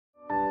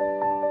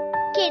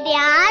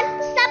किडयान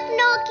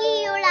सपनों की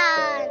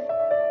उड़ान।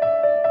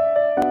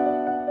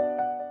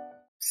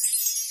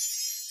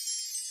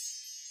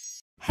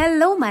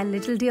 Hello my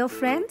little dear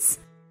friends.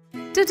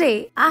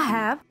 Today I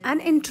have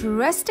an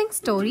interesting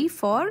story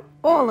for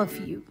all of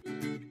you.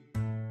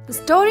 The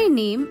story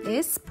name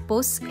is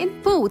Puss in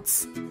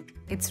Boots.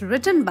 It's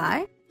written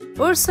by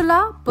Ursula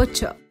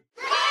Butcher.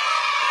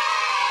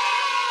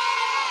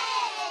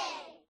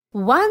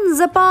 Once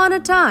upon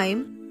a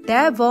time,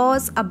 there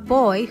was a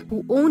boy who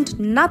owned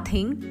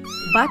nothing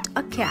but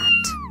a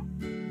cat.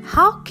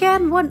 How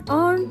can one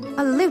earn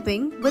a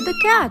living with a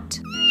cat?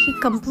 He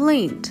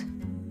complained.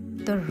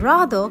 The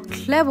rather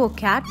clever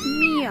cat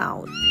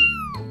meowed.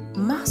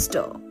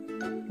 Master,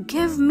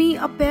 give me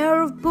a pair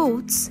of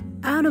boots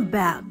and a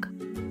bag,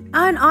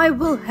 and I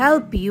will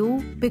help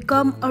you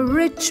become a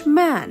rich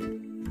man.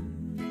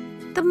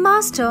 The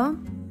master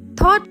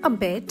thought a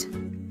bit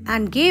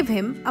and gave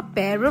him a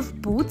pair of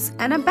boots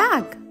and a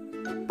bag.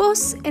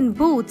 Puss in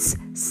Boots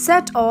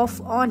set off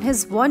on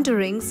his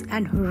wanderings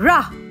and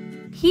hurrah!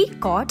 He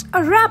caught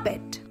a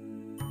rabbit.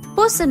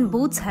 Puss in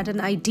Boots had an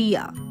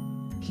idea.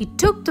 He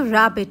took the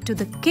rabbit to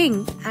the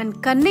king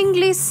and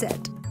cunningly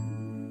said,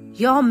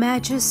 "Your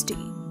Majesty,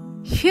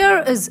 here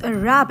is a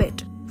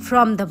rabbit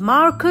from the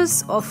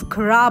Marquis of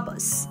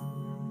Carabas."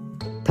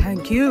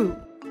 "Thank you,"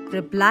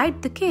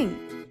 replied the king,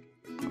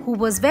 who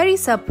was very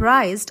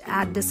surprised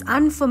at this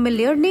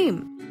unfamiliar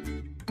name.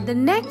 The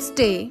next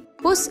day,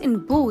 Puss in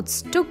Boots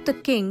took the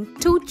king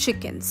 2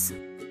 chickens,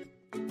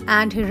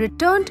 and he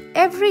returned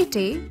every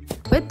day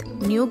with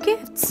new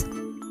gifts.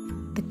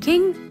 The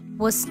king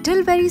was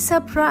still very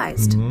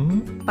surprised,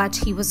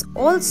 but he was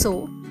also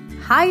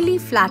highly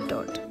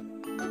flattered.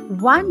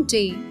 One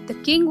day, the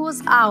king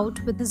was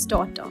out with his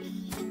daughter,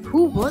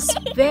 who was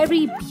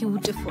very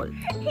beautiful.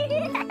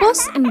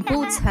 Puss in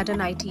Boots had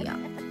an idea.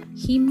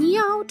 He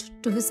meowed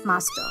to his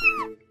master.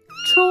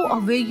 "Throw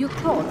away your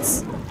clothes,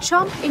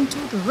 jump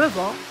into the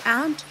river,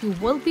 and you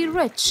will be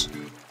rich."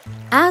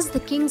 As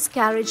the king's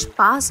carriage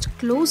passed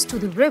close to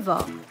the river,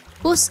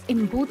 Puss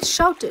in Boots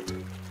shouted,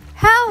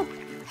 "Help!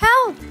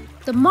 Help!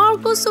 The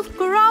Marquis of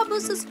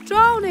Carabas is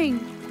drowning!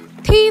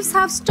 Thieves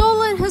have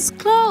stolen his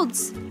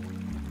clothes!"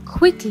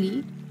 Quickly,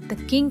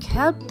 the king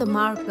helped the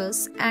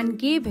Marquis and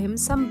gave him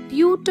some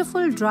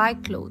beautiful dry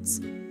clothes.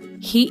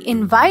 He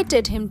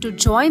invited him to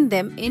join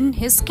them in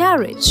his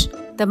carriage.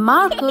 The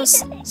Marquis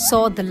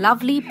saw the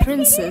lovely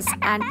princess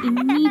and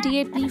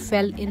immediately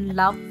fell in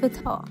love with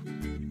her.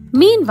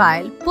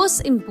 Meanwhile, Puss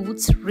in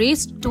Boots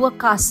raced to a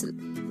castle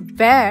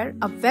where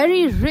a very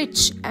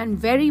rich and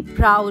very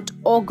proud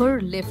ogre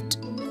lived.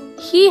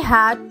 He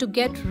had to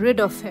get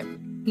rid of him.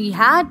 He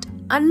had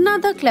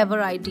another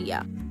clever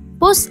idea.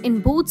 Puss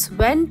in Boots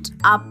went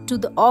up to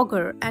the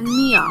ogre and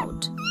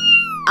meowed.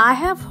 "I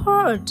have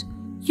heard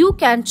you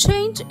can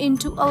change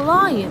into a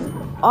lion."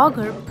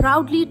 Ogre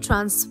proudly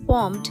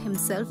transformed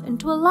himself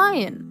into a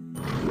lion.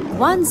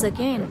 Once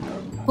again,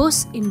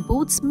 Puss in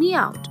Boots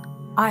meowed.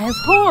 "I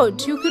have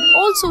heard you could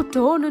also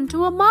turn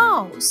into a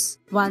mouse."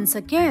 Once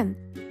again,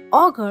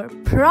 Ogre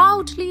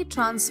proudly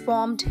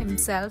transformed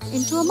himself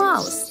into a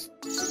mouse.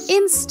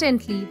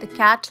 Instantly, the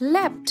cat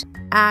leapt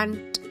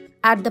and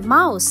at the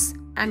mouse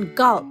and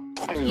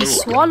gulped. He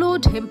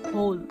swallowed him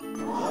whole.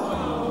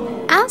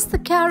 As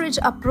the carriage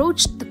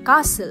approached the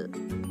castle,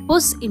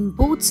 Puss in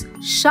Boots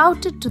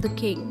shouted to the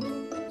king,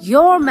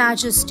 "Your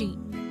Majesty,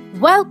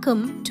 welcome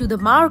to the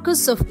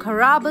Marquis of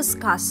Carabas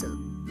castle."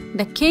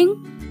 The king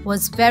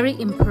was very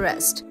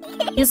impressed.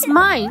 His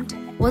mind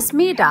was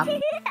made up.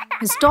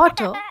 His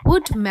daughter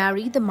would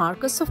marry the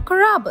Marquis of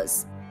Carabas.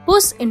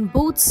 Puss in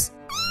Boots'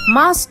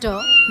 master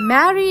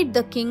married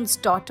the king's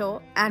daughter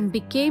and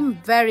became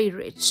very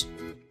rich.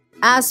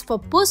 As for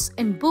Puss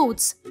in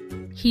Boots,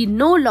 he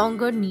no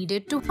longer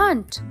needed to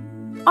hunt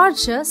or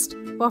just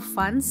for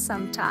fun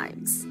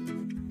sometimes.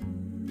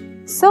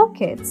 So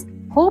kids,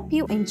 hope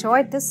you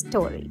enjoyed this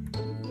story.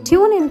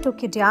 Tune in to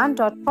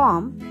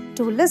Kidyaan.com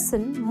to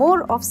listen more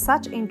of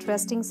such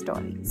interesting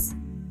stories.